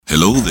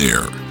Hello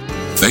there.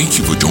 Thank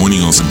you for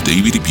joining us on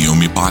David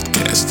Ibiyeomie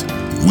Podcast.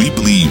 We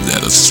believe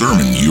that a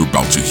sermon you're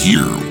about to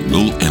hear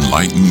will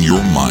enlighten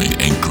your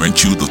mind and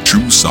grant you the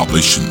true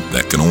salvation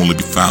that can only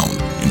be found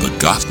in the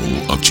gospel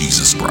of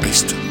Jesus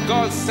Christ.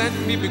 God sent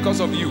me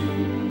because of you,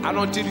 and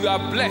until you are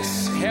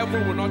blessed,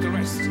 heaven will not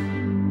rest.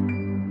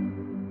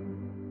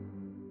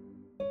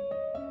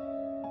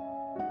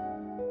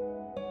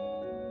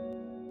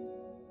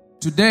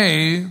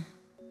 Today,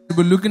 we'll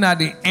be looking at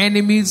the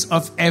enemies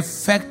of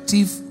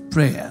effective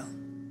prayer.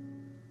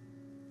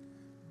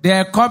 There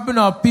are a company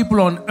of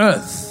people on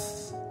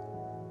earth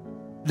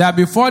that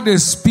before they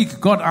speak,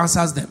 God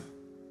answers them.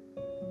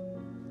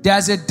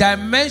 There's a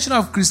dimension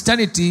of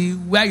Christianity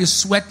where you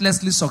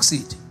sweatlessly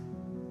succeed.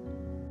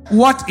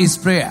 What is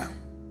prayer?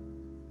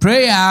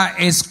 Prayer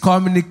is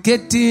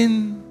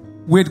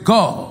communicating with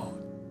God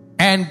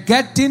and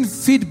getting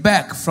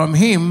feedback from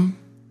Him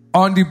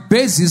on the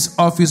basis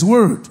of His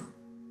Word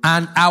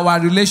and our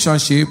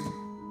relationship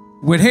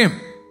with Him.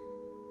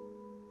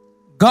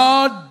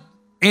 God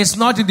is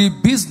not in the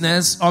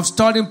business of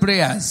storing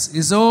prayers.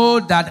 It's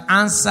all that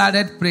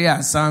answered prayer.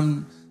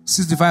 Psalm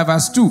 65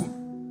 verse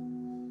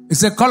 2. It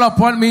said, call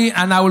upon me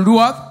and I will do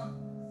what?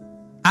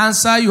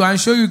 Answer you and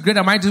show you great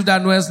and mighty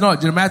that knowest not.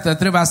 Jeremiah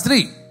 33 verse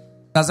 3.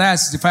 Isaiah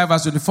 65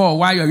 verse 24.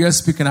 While you are here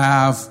speaking, I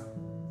have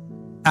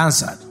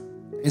answered.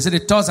 He said, the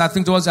thoughts I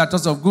think towards you are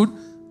thoughts of good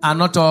and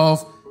not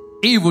of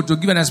evil, to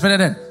give an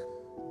expected end.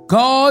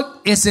 God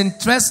is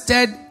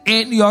interested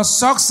in your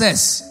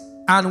success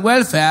and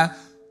welfare.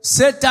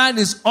 Satan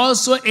is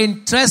also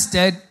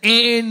interested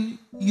in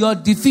your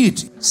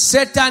defeat.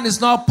 Satan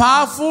is not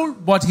powerful,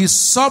 but he's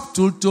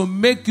subtle to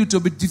make you to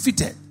be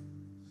defeated.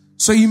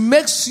 So he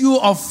makes you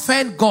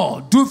offend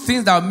God, do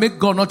things that will make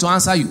God not to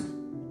answer you.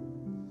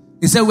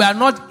 He said, we are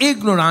not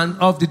ignorant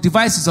of the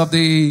devices of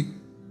the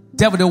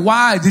devil,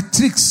 the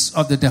tricks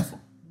of the devil.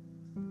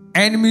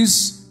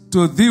 Enemies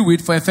to deal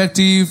with for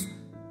effective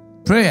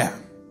prayer.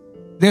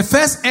 The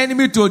first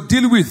enemy to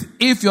deal with,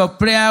 if your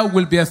prayer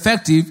will be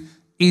effective,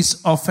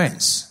 is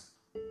offense.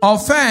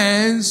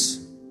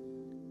 Offense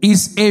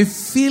is a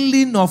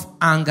feeling of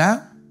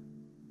anger,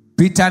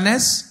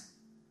 bitterness,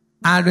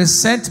 and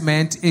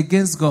resentment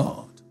against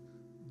God,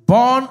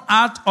 born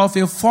out of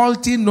a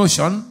faulty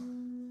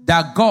notion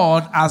that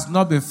God has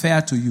not been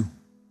fair to you.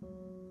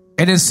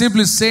 It is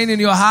simply saying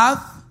in your heart,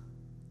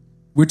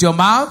 with your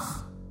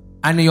mouth,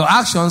 and in your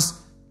actions,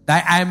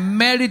 that I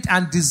merit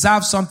and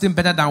deserve something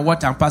better than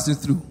what I'm passing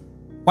through.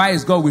 Why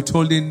is God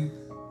withholding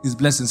His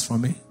blessings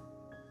from me?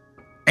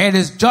 It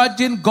is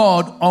judging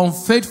God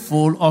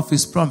unfaithful of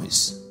His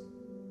promise.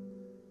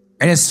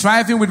 It is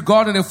striving with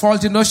God in a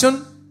faulty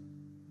notion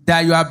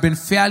that you have been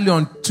fairly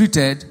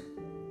untreated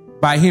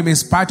by Him in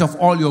spite of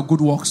all your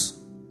good works.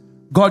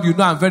 God, you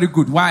know I'm very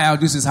good. Why all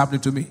this is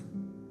happening to me?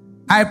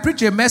 I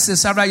preached a message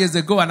several years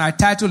ago and I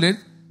titled it,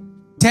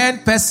 10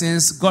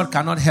 persons God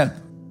cannot help.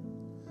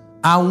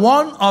 And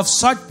one of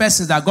such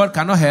persons that God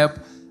cannot help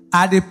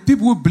are the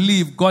people who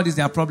believe God is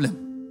their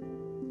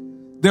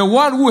problem. The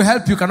one who will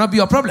help you cannot be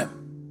your problem.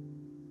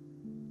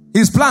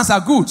 His plans are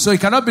good, so He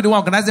cannot be the one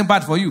organizing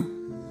bad for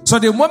you. So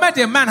the moment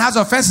a man has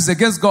offenses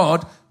against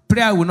God,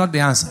 prayer will not be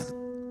answered.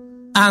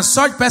 And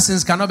such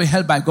persons cannot be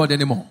held by God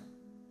anymore.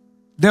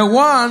 The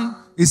one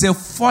is a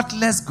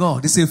faultless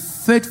God. It's a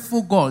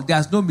faithful God.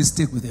 There's no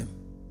mistake with Him.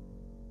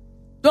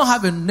 Don't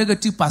have a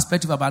negative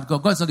perspective about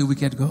God. God is not a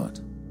wicked God.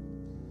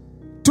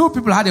 Two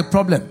people had a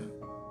problem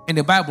in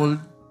the Bible.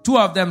 Two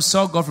of them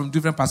saw God from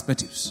different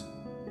perspectives.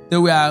 They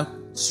were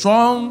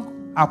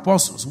strong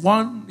apostles.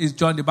 One is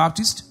John the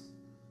Baptist,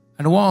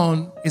 and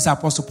one is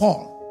Apostle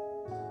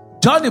Paul.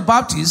 John the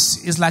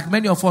Baptist is like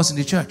many of us in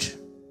the church.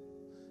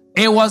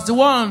 He was the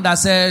one that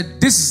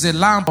said, this is the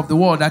Lamb of the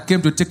world that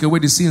came to take away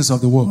the sins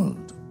of the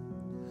world.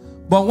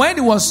 But when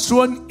he was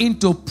thrown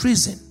into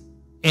prison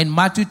in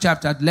Matthew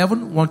chapter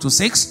 11,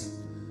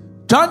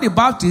 1-6, John the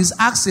Baptist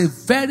asked a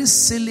very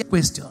silly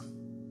question.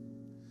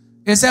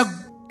 He said,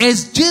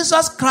 is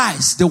Jesus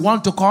Christ the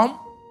one to come?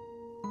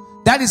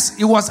 That is,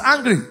 he was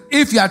angry.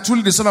 If you are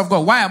truly the Son of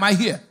God, why am I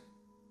here?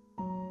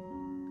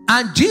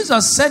 And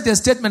Jesus sent a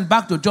statement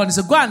back to John. He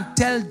said, go and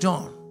tell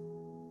John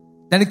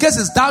that in case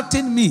he's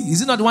doubting me, is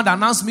he not the one that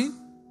announced me?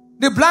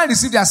 The blind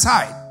receive their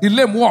sight, the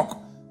lame walk.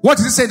 What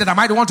did he say, that am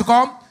I the one to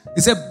come?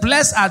 He said,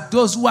 blessed are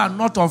those who are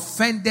not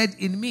offended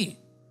in me.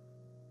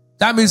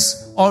 That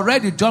means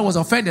already John was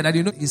offended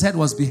and his head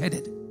was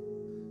beheaded.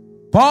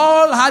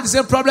 Paul had the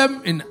same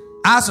problem in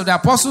Acts of the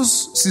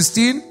Apostles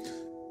 16.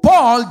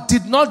 Paul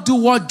did not do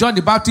what John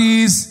the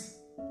Baptist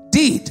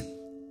did.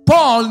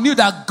 Paul knew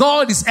that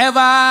God is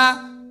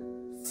ever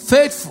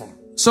faithful.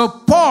 So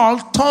Paul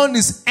turned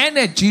his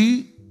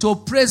energy to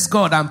praise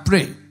God and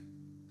pray.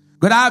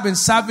 God, I have been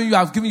serving you.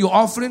 I've given you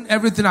offering.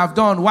 Everything I've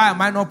done. Why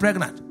am I not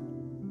pregnant?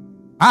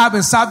 I have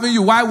been serving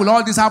you. Why will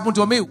all this happen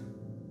to me?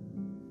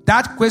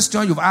 That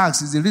question you've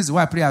asked is the reason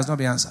why prayer has not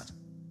been answered.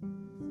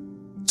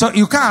 So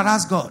you can't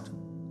ask God.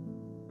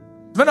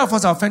 Many of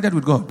us are offended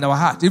with God in our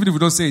heart, even if we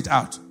don't say it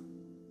out.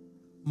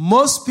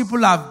 Most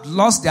people have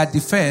lost their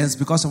defense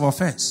because of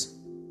offense.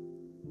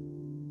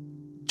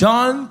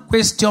 John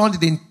questioned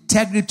the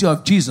integrity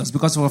of Jesus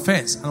because of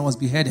offense and was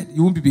beheaded.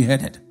 You won't be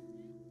beheaded.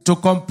 To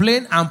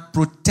complain and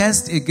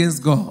protest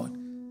against God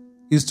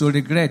is to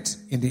regret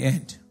in the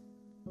end.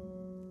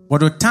 But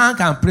to thank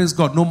and praise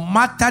God, no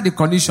matter the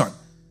condition,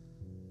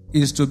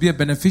 is to be a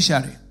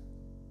beneficiary.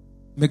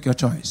 Make your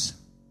choice.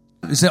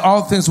 You say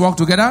all things work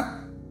together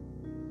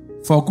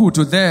for good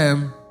to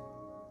them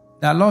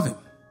that love him.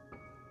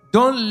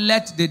 Don't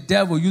let the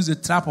devil use the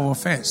trap of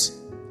offense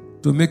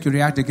to make you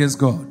react against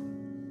God.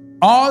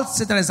 All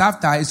Satan is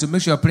after is to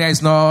make sure your prayer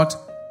is not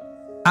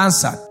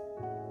answered.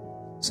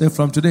 Say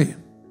from today,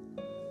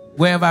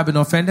 wherever I've been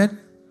offended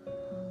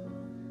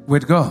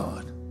with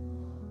God,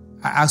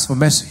 I ask for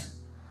mercy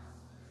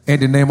in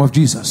the name of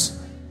Jesus.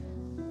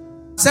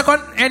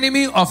 Second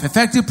enemy of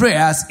effective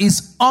prayers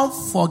is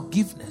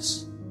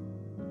unforgiveness.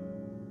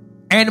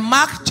 In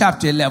Mark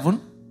chapter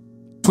 11,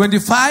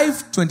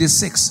 25,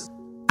 26,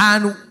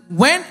 and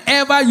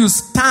whenever you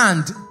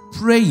stand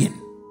praying,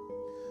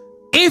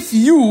 if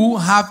you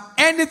have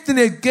anything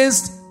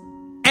against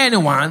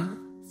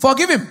anyone,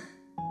 forgive him,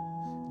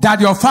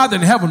 that your Father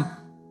in heaven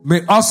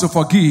may also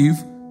forgive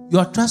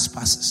your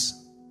trespasses.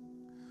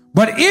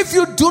 But if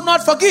you do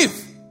not forgive,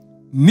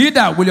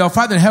 neither will your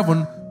Father in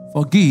heaven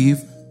forgive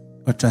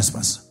your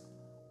trespasses.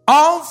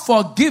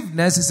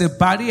 Unforgiveness is a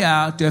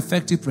barrier to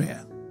effective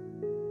prayer.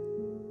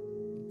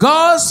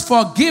 God's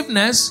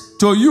forgiveness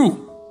to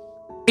you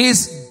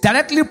is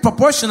directly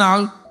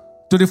proportional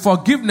to the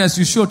forgiveness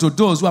you show to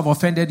those who have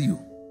offended you.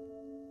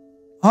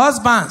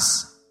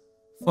 Husbands,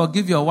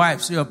 forgive your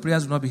wives so your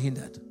prayers will not be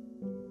hindered.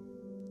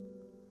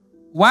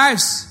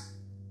 Wives,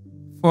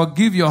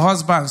 forgive your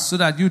husbands so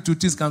that you two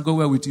things can go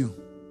well with you.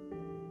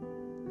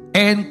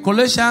 In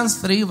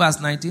Colossians 3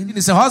 verse 19, it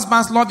says,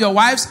 husbands, love your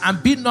wives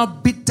and be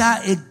not bitter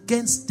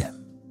against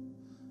them.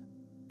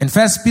 In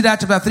 1 Peter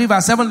chapter 3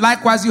 verse 7,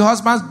 likewise you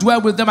husbands,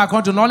 dwell with them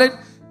according to knowledge,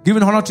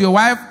 giving honor to your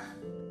wife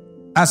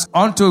as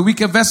unto a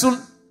weaker vessel,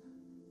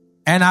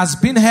 and as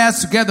being heirs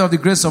together of the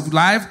grace of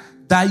life,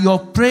 that your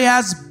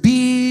prayers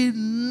be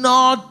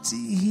not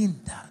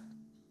hindered.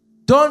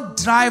 Don't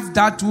drive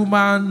that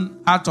woman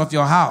out of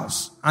your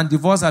house and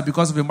divorce her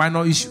because of a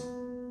minor issue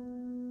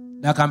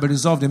that can be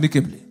resolved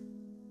amicably.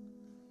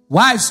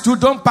 Wives too,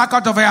 don't pack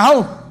out of your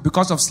home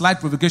because of slight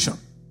provocation.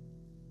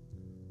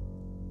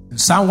 In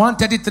Psalm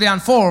 133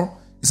 and 4,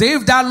 it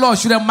says, if that law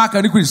shouldn't mark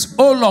iniquities,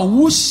 O Lord,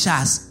 who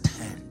shall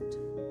stand?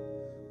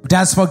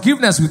 There's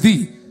forgiveness with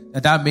thee,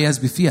 that thou mayest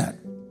be feared.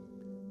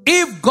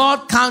 If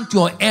God count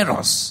your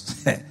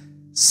errors,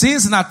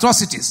 sins and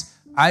atrocities,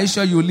 are you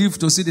sure you will live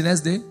to see the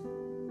next day?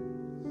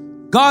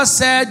 God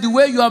said, the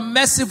way you are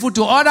merciful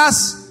to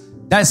others,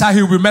 that is how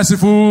he will be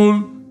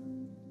merciful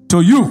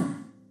to you.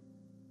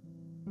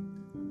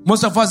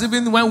 Most of us,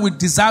 even when we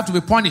deserve to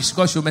be punished,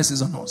 God shows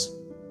mercy on us.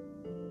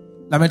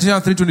 Lamentation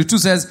 3:22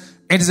 says,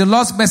 it is a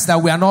Lord's mercy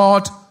that we are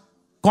not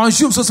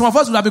consumed. So some of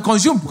us will have been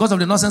consumed because of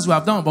the nonsense we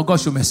have done, but God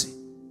shows mercy.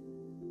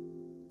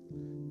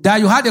 That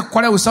you had a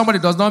quarrel with somebody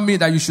does not mean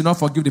that you should not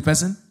forgive the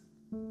person.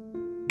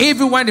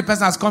 Even when the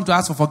person has come to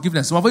ask for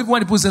forgiveness, even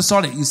when the people say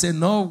sorry, you say,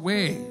 no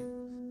way.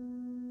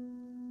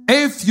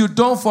 If you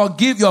don't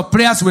forgive, your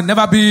prayers will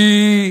never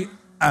be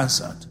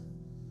answered.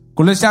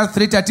 Colossians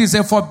 3:13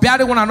 says,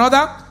 forbearing one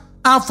another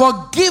and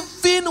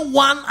forgiving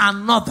one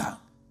another.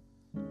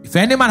 If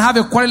any man have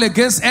a quarrel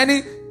against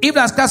any,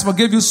 even as Christ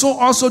forgave you, so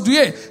also do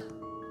ye.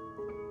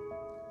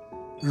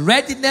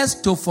 Readiness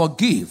to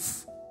forgive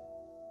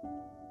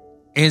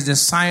is the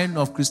sign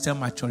of Christian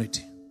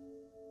maturity.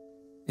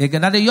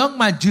 Again, that the young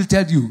man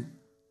jilted you,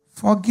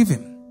 forgive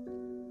him.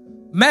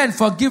 Men,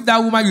 forgive that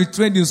woman you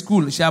trained in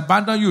school. She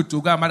abandoned you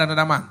to go and marry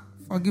another man.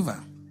 Forgive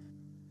her.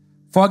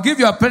 Forgive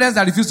your parents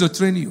that refuse to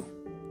train you.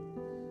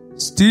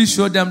 Still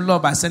show them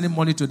love by sending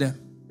money to them.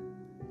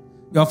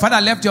 Your father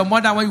left your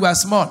mother when you were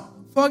small.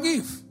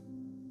 Forgive.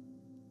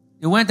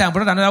 You went and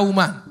brought another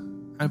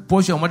woman and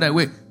pushed your mother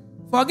away.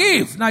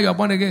 Forgive. Now you are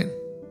born again.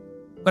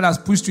 God has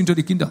pushed you into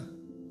the kingdom.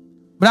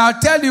 But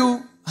I'll tell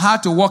you how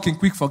to walk in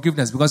quick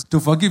forgiveness, because to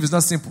forgive is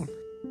not simple.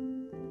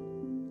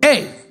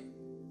 A,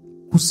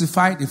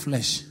 crucify the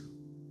flesh.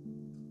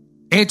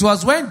 It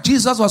was when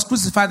Jesus was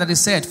crucified that he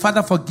said,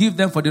 Father, forgive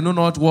them, for they know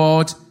not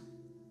what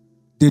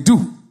they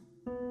do.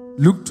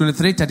 Luke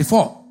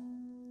 23:34.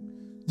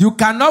 You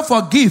cannot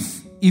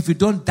forgive if you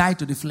don't die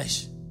to the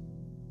flesh.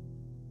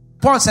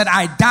 Paul said,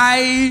 I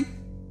die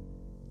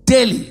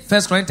daily.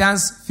 1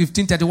 Corinthians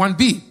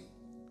 15:31b.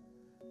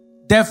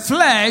 The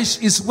flesh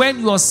is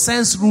when your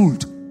sense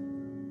ruled.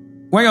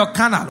 When you're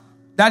carnal.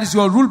 That is,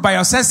 you're ruled by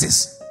your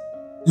senses.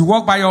 You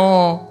walk by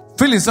your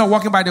feelings, not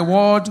walking by the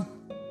word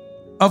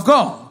of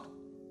God.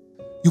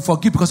 You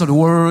forgive because of the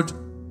word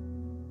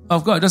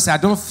of God. You don't say, I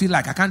don't feel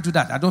like, I can't do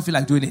that. I don't feel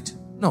like doing it.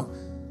 No.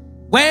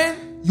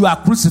 When you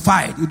are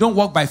crucified, you don't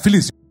walk by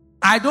feelings.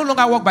 I no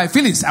longer walk by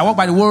feelings. I walk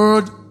by the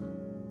word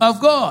of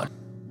God.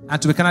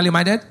 And to be carnally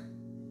minded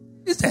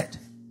is dead.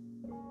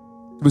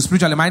 To be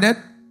spiritually minded,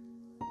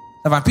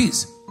 have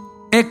peace.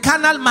 A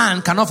carnal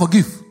man cannot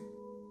forgive.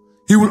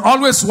 He will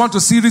always want to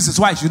see reasons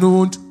why you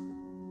don't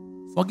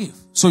forgive.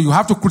 So you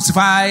have to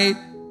crucify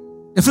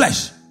the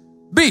flesh.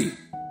 B,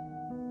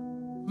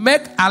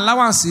 make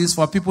allowances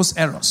for people's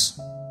errors,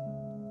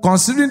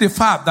 considering the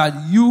fact that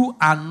you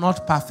are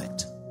not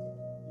perfect.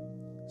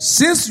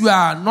 Since you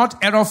are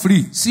not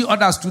error-free, see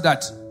others do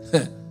that.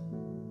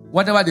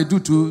 Whatever they do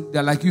too,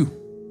 they're like you.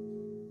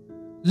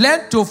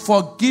 Learn to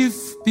forgive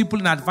people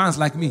in advance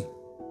like me.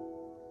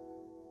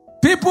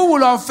 People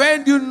will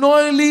offend you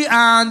knowingly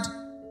and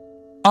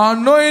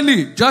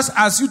unknowingly, just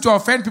as you to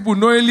offend people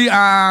knowingly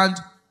and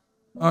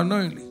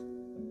unknowingly.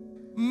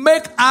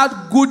 Make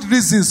out good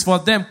reasons for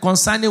them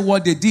concerning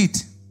what they did.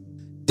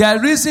 The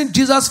reason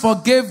Jesus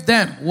forgave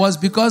them was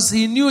because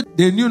he knew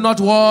they knew not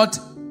what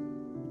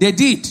they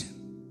did.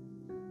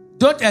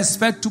 Don't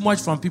expect too much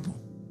from people.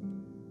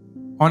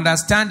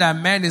 Understand that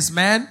man is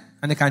man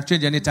and it can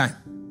change anytime.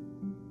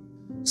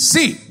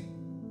 C,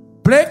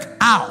 break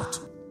out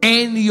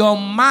in your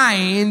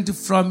mind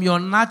from your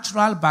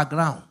natural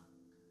background.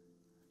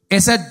 It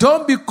said,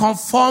 don't be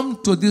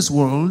conformed to this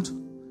world.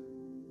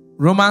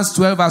 Romans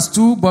 12 verse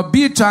 2, but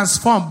be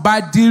transformed by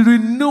the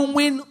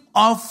renewing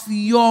of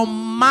your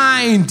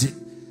mind,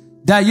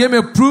 that ye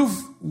may prove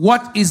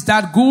what is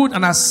that good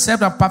and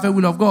accept the perfect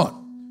will of God.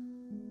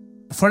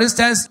 For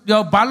instance,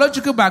 your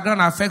biological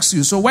background affects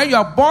you. So when you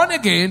are born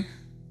again,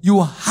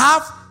 you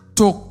have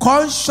to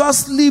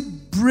consciously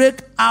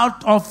break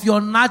out of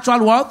your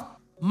natural what?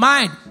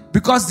 Mind.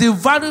 Because the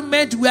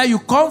environment where you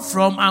come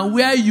from and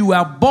where you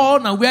are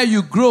born and where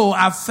you grow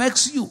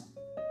affects you.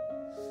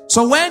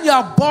 So when you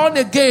are born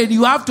again,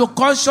 you have to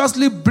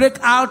consciously break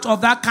out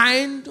of that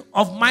kind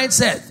of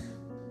mindset.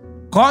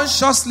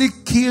 Consciously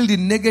kill the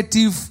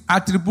negative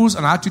attributes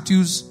and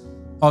attitudes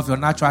of your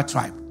natural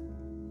tribe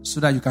so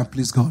that you can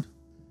please God.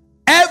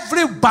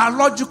 Every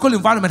biological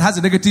environment has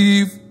a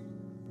negative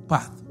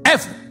path.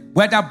 Every,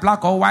 whether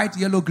black or white,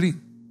 yellow,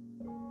 green.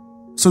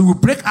 So we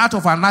break out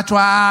of our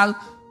natural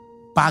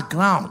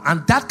background,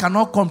 and that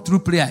cannot come through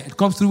prayer. It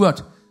comes through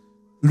what?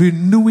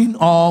 Renewing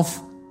of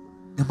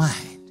the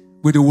mind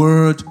with the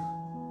word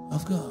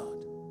of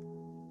God.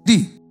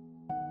 D,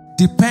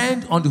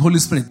 depend on the Holy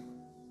Spirit.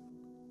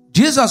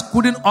 Jesus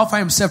couldn't offer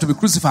himself to be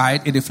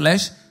crucified in the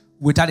flesh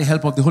without the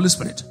help of the Holy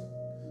Spirit.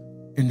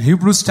 In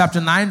Hebrews chapter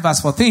 9 verse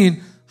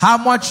 14, how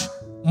much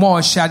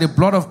more shall the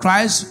blood of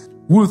Christ,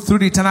 who through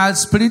the eternal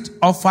Spirit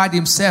offered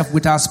himself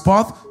without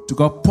spot to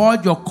God,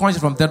 purge your conscience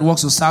from dead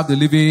works to serve the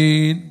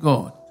living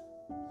God.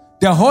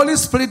 The Holy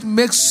Spirit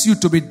makes you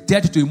to be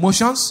dead to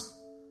emotions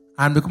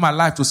and become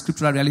alive to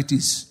scriptural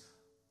realities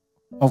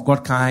of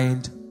God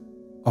kind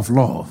of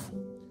love.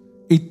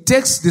 It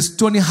takes the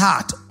stony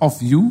heart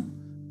of you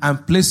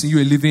and places in you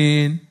a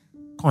living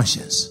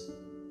conscience.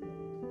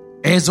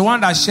 It is the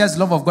one that shares the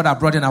love of God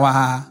abroad in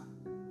our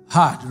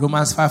heart.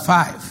 Romans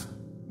 5:5.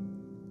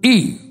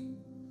 E,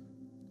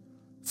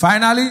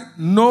 finally,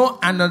 know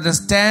and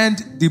understand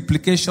the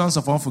implications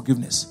of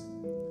unforgiveness.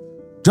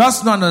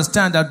 Just not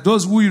understand that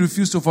those who you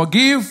refuse to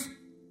forgive,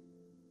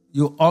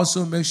 you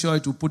also make sure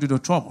it will put you to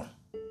trouble.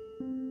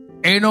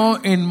 You know,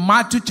 in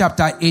Matthew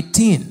chapter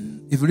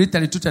 18, if you read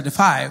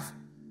 32-35,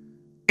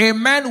 a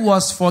man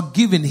was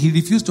forgiven. He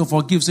refused to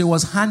forgive, so he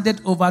was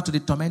handed over to the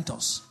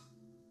tormentors.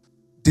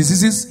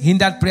 Diseases,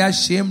 hindered prayer,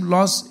 shame,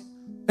 loss.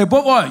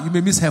 Above all, you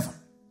may miss heaven.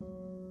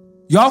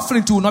 Your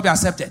offering too will not be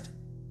accepted.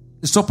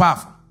 It's so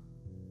powerful.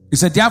 He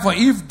said, therefore,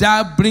 if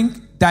thou bring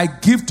thy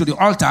gift to the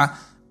altar,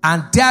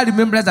 and there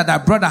remembrance that thy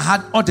brother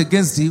had aught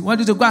against thee, why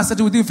did you go and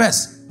settle with him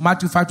first?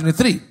 Matthew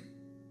 5:23.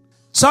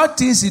 Some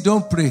things you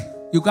don't pray,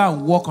 you go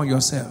and work on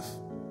yourself.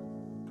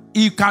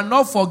 You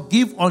cannot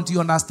forgive until you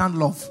understand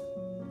love.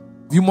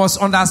 You must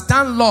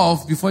understand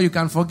love before you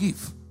can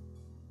forgive.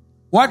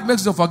 What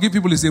makes you forgive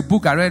people is a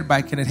book I read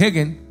by Kenneth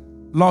Hagin,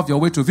 Love Your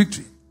Way to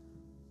Victory.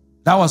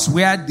 That was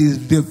where the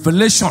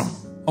revelation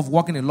of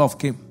walking in love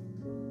came.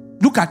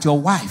 Look at your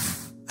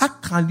wife. How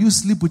can you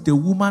sleep with a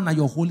woman and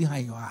you're holding her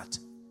in your heart?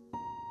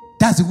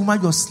 That's the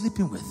woman you're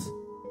sleeping with.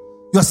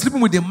 You're sleeping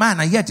with a man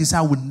and yet you say,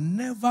 I will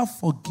never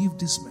forgive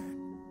this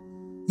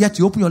man. Yet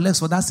you open your legs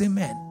for that same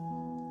man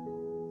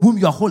whom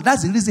you are holding.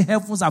 That's the reason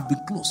heavens have been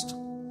closed.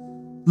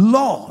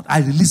 Lord, I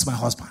release my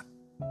husband.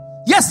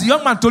 Yes, the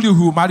young man told you he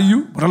will marry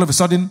you, but all of a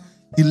sudden,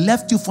 he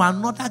left you for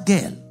another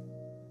girl.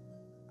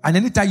 And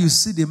anytime you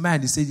see the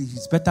man, he says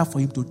it's better for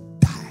him to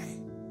die.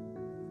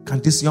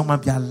 Can this young man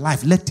be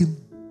alive? Let him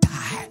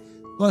die.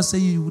 God say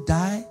you will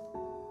die.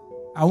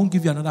 I won't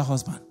give you another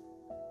husband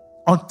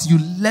until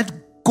you let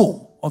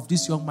go of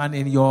this young man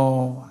in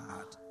your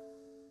heart.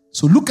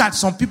 So look at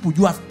some people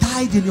you have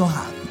tied in your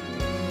heart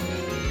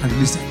and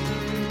release them.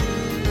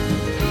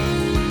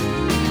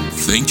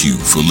 Thank you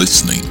for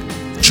listening.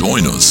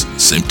 Join us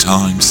same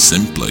time,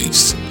 same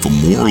place for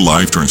more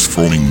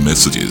life-transforming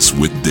messages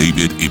with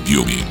David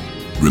Ibiyeomie.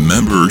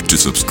 Remember to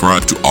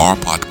subscribe to our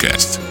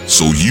podcast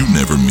so you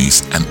never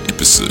miss an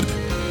episode.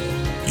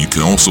 You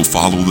can also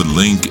follow the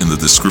link in the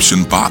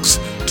description box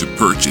to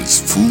purchase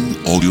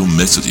full audio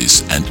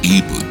messages and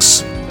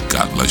ebooks.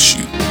 God bless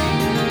you.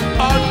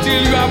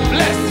 Until you are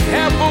blessed,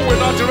 heaven will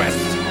not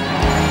rest.